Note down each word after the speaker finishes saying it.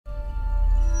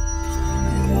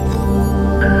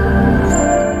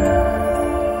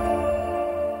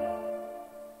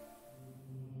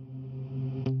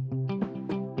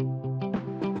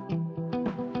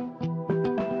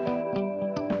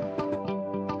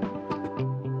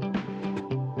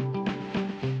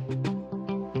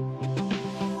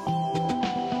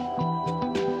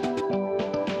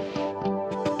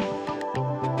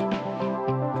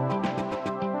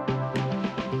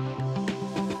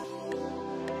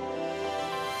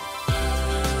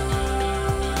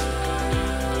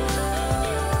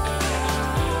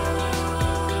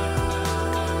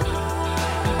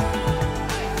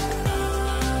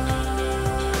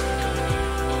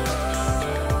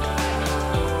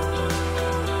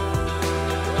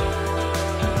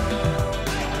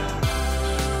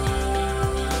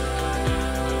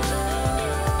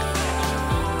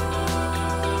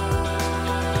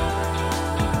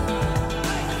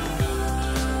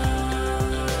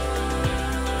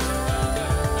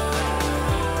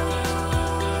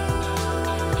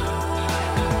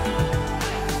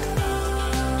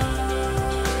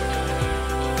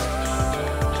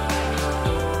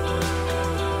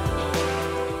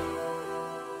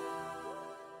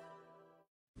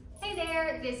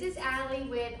This is Allie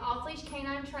with Leash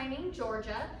K9 Training,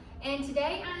 Georgia, and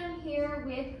today I am here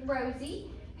with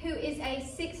Rosie, who is a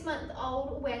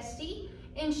 6-month-old Westie,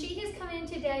 and she has come in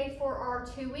today for our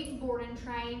 2-week board and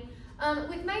train.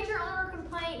 With major owner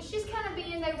complaints, just kind of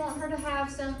being they want her to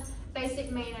have some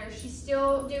basic manners. She's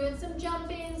still doing some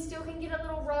jumping, still can get a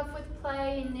little rough with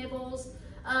play and nibbles.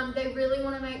 They really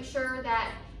want to make sure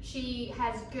that she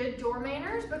has good door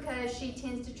manners because she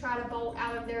tends to try to bolt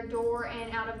out of their door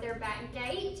and out of their back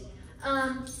gate.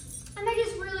 And they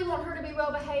just really want her to be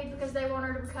well behaved because they want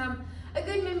her to become a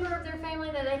good member of their family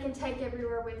that they can take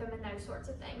everywhere with them and those sorts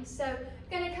of things. So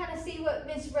gonna kind of see what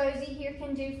Miss Rosie here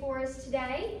can do for us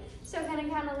today. So gonna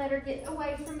kind of let her get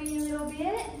away from me a little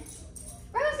bit.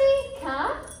 Rosie,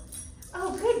 come.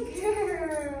 Oh, good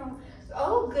girl.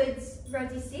 Oh, good,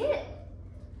 Rosie, sit.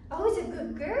 Oh, it's a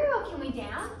good girl. Can we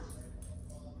down?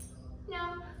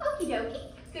 No. Okie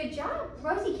dokie. Good job.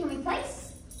 Rosie, can we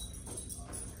place?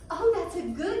 Oh, that's a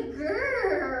good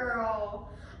girl.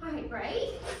 All right, Ray.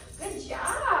 Good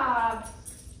job.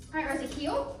 All right, Rosie,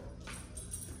 heel.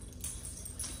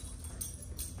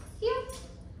 Heel.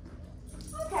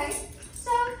 Okay.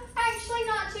 So, actually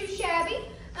not too shabby.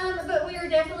 But we are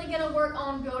definitely going to work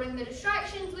on building the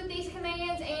distractions with these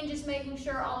commands and just making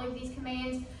sure all of these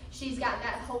commands, she's got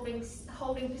that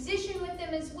holding position with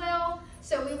them as well.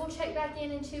 So we will check back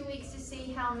in 2 weeks to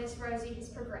see how Miss Rosie has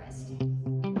progressed.